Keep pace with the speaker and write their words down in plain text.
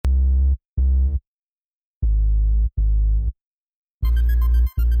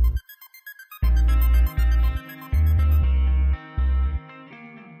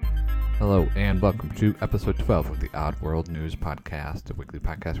Hello and welcome to episode 12 of the Odd World News Podcast, a weekly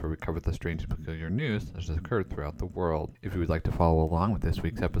podcast where we cover the strange and peculiar news that has occurred throughout the world. If you would like to follow along with this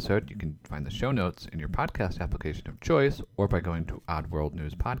week's episode, you can find the show notes in your podcast application of choice or by going to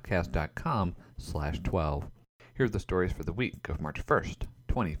oddworldnewspodcast.com/12. Here are the stories for the week of March 1st,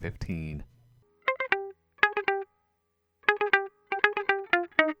 2015.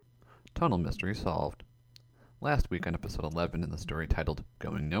 Tunnel mystery solved. Last week on episode 11 in the story titled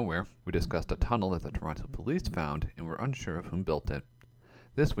Going Nowhere, we discussed a tunnel that the Toronto police found and were unsure of whom built it.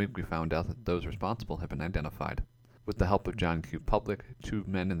 This week we found out that those responsible have been identified. With the help of John Q. Public, two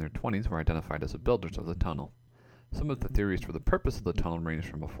men in their 20s were identified as the builders of the tunnel. Some of the theories for the purpose of the tunnel range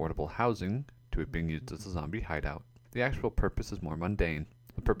from affordable housing to it being used as a zombie hideout. The actual purpose is more mundane.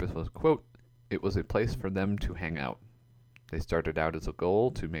 The purpose was, quote, it was a place for them to hang out. They started out as a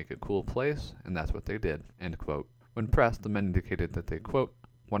goal to make a cool place, and that's what they did, end quote. When pressed, the men indicated that they, quote,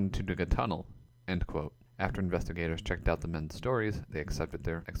 wanted to dig a tunnel, end quote. After investigators checked out the men's stories, they accepted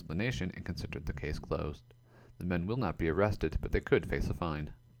their explanation and considered the case closed. The men will not be arrested, but they could face a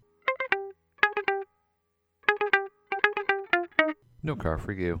fine. No car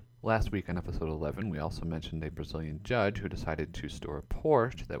for you. Last week on episode 11, we also mentioned a Brazilian judge who decided to store a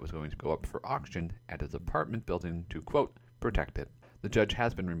Porsche that was going to go up for auction at his apartment building to, quote, protect it. The judge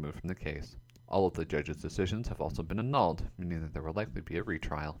has been removed from the case. All of the judge's decisions have also been annulled, meaning that there will likely be a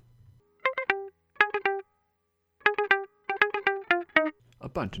retrial. A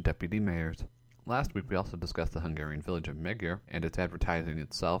bunch of deputy mayors. Last week we also discussed the Hungarian village of Megyer and its advertising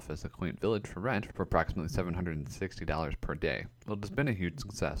itself as a quaint village for rent for approximately $760 per day. Well, it has been a huge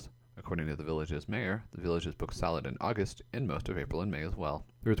success. According to the village's mayor, the village is booked solid in August and most of April and May as well.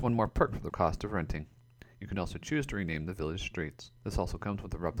 There is one more perk for the cost of renting. You can also choose to rename the village streets. This also comes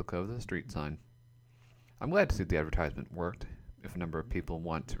with a replica of the street sign. I'm glad to see the advertisement worked. If a number of people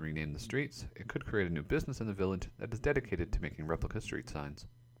want to rename the streets, it could create a new business in the village that is dedicated to making replica street signs.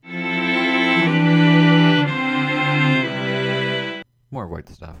 More white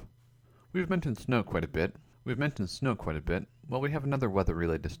stuff. We've mentioned snow quite a bit. Well, we have another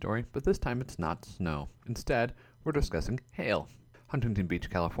weather-related story, but this time it's not snow. Instead, we're discussing hail. Huntington Beach,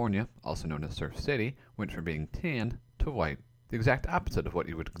 California, also known as Surf City, went from being tan to white, the exact opposite of what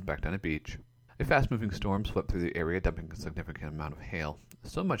you would expect on a beach. A fast-moving storm swept through the area, dumping a significant amount of hail.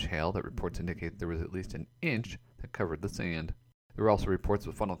 So much hail that reports indicate there was at least an inch that covered the sand. There were also reports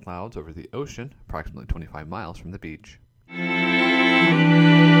of funnel clouds over the ocean, approximately 25 miles from the beach.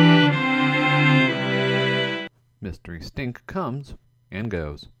 Mystery stink comes and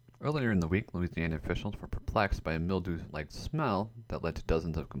goes. Earlier in the week, Louisiana officials were perplexed by a mildew-like smell that led to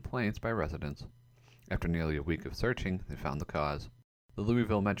dozens of complaints by residents. After nearly a week of searching, they found the cause. The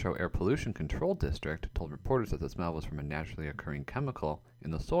Louisville Metro Air Pollution Control District told reporters that the smell was from a naturally occurring chemical in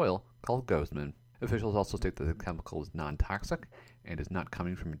the soil called Gozman. Officials also state that the chemical is non-toxic and is not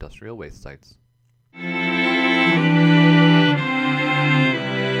coming from industrial waste sites.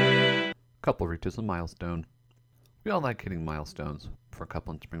 Couple reaches a milestone. We all like hitting milestones. For a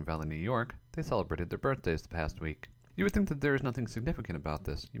couple in Spring Valley, New York, they celebrated their birthdays the past week. You would think that there is nothing significant about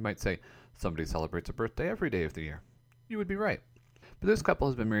this. You might say, somebody celebrates a birthday every day of the year. You would be right. But this couple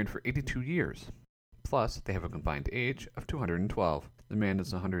has been married for 82 years. Plus, they have a combined age of 212. The man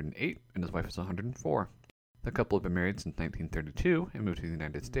is 108 and his wife is 104. The couple have been married since 1932 and moved to the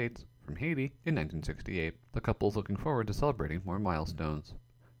United States from Haiti in 1968. The couple is looking forward to celebrating more milestones.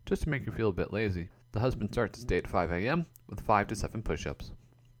 Just to make you feel a bit lazy, the husband starts his day at 5 a.m. with 5 to 7 push-ups.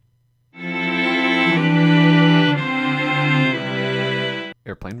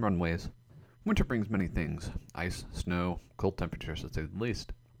 Airplane runways. Winter brings many things. Ice, snow, cold temperatures to say the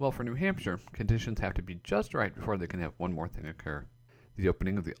least. Well, for New Hampshire, conditions have to be just right before they can have one more thing occur. The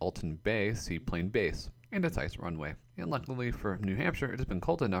opening of the Alton Bay Seaplane Base and its ice runway. And luckily for New Hampshire, it has been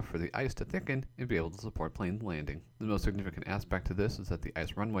cold enough for the ice to thicken and be able to support planes landing. The most significant aspect to this is that the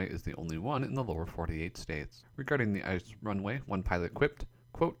ice runway is the only one in the lower 48 states. Regarding the ice runway, one pilot quipped,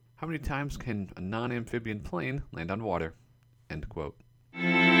 quote, how many times can a non-amphibian plane land on water? End quote.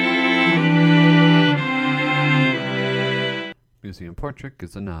 Museum portrait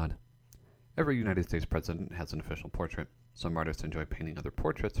gives a nod. Every United States president has an official portrait. Some artists enjoy painting other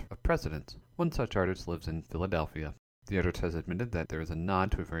portraits of presidents. One such artist lives in Philadelphia. The artist has admitted that there is a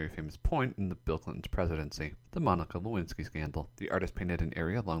nod to a very famous point in the Bill Clinton's presidency, the Monica Lewinsky scandal. The artist painted an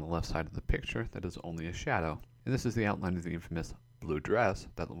area along the left side of the picture that is only a shadow, and this is the outline of the infamous blue dress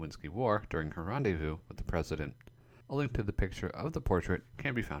that Lewinsky wore during her rendezvous with the president. A link to the picture of the portrait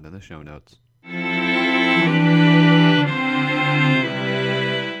can be found in the show notes.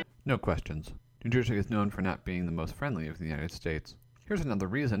 No questions. New Jersey is known for not being the most friendly of the United States. Here's another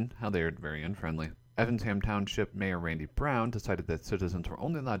reason how they are very unfriendly. Evansham Township Mayor Randy Brown decided that citizens were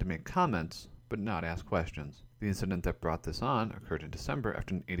only allowed to make comments, but not ask questions. The incident that brought this on occurred in December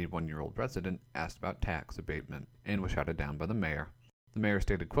after an 81-year-old resident asked about tax abatement and was shouted down by the mayor. The mayor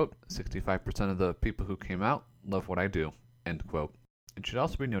stated, quote, 65% of the people who came out love what I do, end quote. It should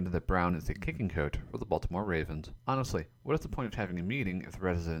also be noted that Brown is a kicking coach for the Baltimore Ravens. Honestly, what is the point of having a meeting if the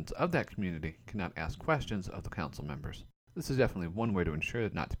residents of that community cannot ask questions of the council members? This is definitely one way to ensure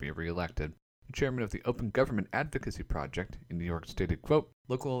not to be reelected. The chairman of the Open Government Advocacy Project in New York stated, quote,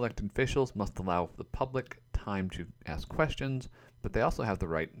 local elected officials must allow the public time to ask questions, but they also have the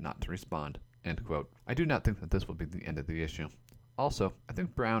right not to respond, end quote. I do not think that this will be the end of the issue. Also, I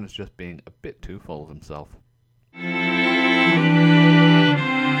think Brown is just being a bit too full of himself.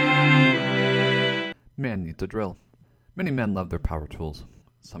 Man needs a drill. Many men love their power tools.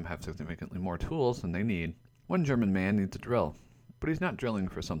 Some have significantly more tools than they need. One German man needs a drill, but he's not drilling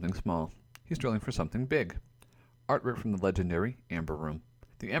for something small. He's drilling for something big. Artwork from the legendary Amber Room.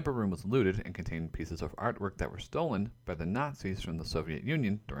 The Amber Room was looted and contained pieces of artwork that were stolen by the Nazis from the Soviet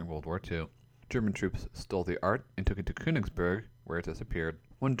Union during World War II. German troops stole the art and took it to Königsberg, where it disappeared.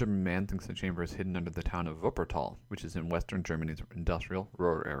 One German man thinks the chamber is hidden under the town of Wuppertal, which is in western Germany's industrial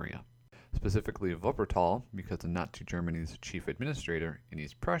Ruhr area. Specifically Wuppertal, because the Nazi Germany's chief administrator in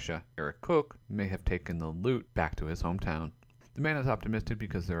East Prussia, Erich Koch, may have taken the loot back to his hometown. The man is optimistic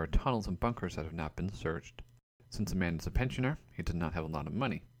because there are tunnels and bunkers that have not been searched. Since the man is a pensioner, he does not have a lot of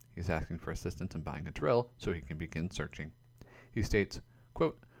money. He is asking for assistance in buying a drill so he can begin searching. He states,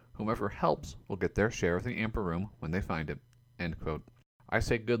 quote, whomever helps will get their share of the Amber Room when they find it, end quote. I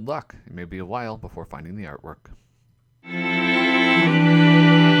say good luck. It may be a while before finding the artwork.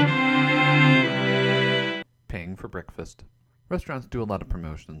 Paying for breakfast. Restaurants do a lot of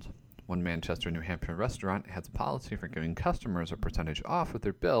promotions. One Manchester, New Hampshire restaurant has a policy for giving customers a percentage off of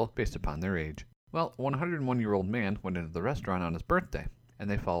their bill based upon their age. Well, a 101-year-old man went into the restaurant on his birthday, and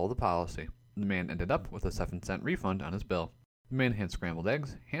they followed the policy. The man ended up with a 7-cent refund on his bill. The man had scrambled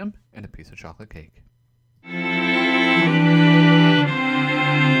eggs, ham, and a piece of chocolate cake.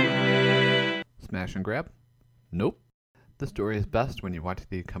 Smash and grab? Nope. The story is best when you watch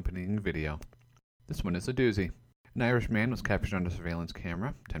the accompanying video. This one is a doozy. An Irish man was captured under surveillance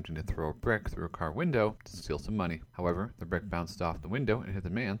camera, attempting to throw a brick through a car window to steal some money. However, the brick bounced off the window and hit the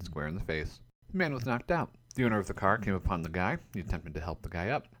man square in the face. The man was knocked out. The owner of the car came upon the guy. He attempted to help the guy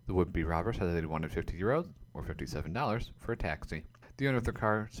up. The would-be robber said that he wanted €50, or $57, for a taxi. The owner of the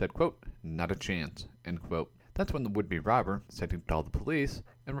car said, quote, not a chance, end quote. That's when the would-be robber said he'd call the police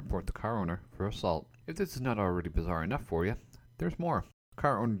and report the car owner for assault. If this is not already bizarre enough for you, there's more. The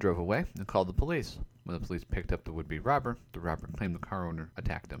car owner drove away and called the police. When the police picked up the would-be robber, the robber claimed the car owner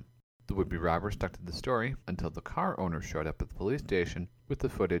attacked him. The would-be robber stuck to the story until the car owner showed up at the police station with the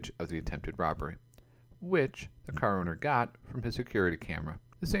footage of the attempted robbery, which the car owner got from his security camera,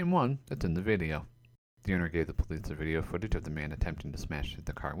 the same one that's in the video. The owner gave the police the video footage of the man attempting to smash through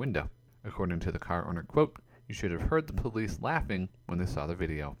the car window. According to the car owner, quote, you should have heard the police laughing when they saw the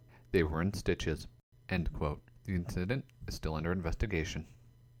video. They were in stitches, end quote. The incident is still under investigation.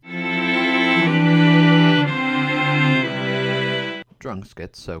 Drunks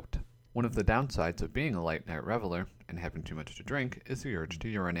get soaked. One of the downsides of being a late night reveler and having too much to drink is the urge to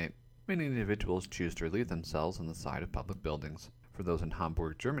urinate. Many individuals choose to relieve themselves on the side of public buildings. For those in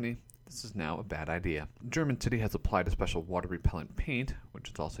Hamburg, Germany, this is now a bad idea. The German city has applied a special water-repellent paint, which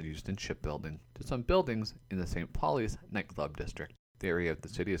is also used in shipbuilding, to some buildings in the St. Pauli's nightclub district. The area of the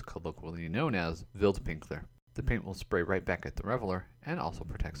city is colloquially known as Wildpinkler. The paint will spray right back at the reveler and also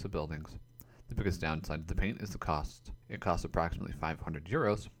protects the buildings. The biggest downside of the paint is the cost. It costs approximately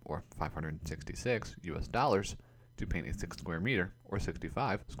 €500, or $566 to paint a 6 square meter, or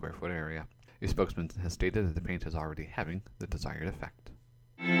 65 square foot area. A spokesman has stated that the paint is already having the desired effect.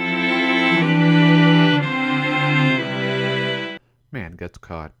 Man gets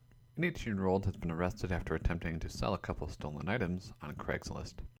caught. An 18-year-old has been arrested after attempting to sell a couple of stolen items on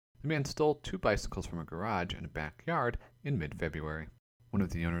Craigslist. The man stole 2 bicycles from a garage in a backyard in mid-February. One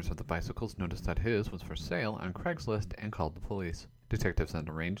of the owners of the bicycles noticed that his was for sale on Craigslist and called the police. Detectives then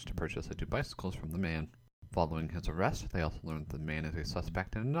arranged to purchase the 2 bicycles from the man. Following his arrest, they also learned that the man is a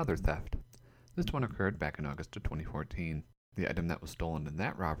suspect in another theft. This one occurred back in August of 2014. The item that was stolen in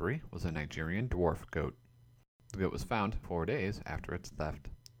that robbery was a Nigerian dwarf goat. The goat was found 4 days after its theft.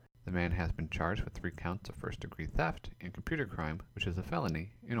 The man has been charged with 3 counts of first-degree theft and computer crime, which is a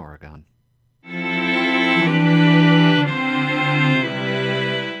felony in Oregon. And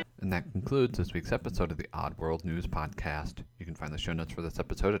that concludes this week's episode of the Odd World News Podcast. You can find the show notes for this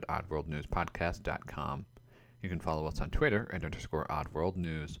episode at oddworldnewspodcast.com. You can follow us on Twitter at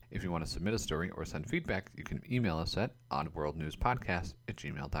 _OddWorldNews. If you want to submit a story or send feedback, you can email us at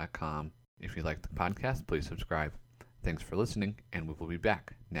oddworldnewspodcast@gmail.com. If you like the podcast, please subscribe. Thanks for listening, and we will be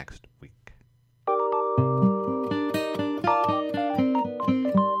back next week.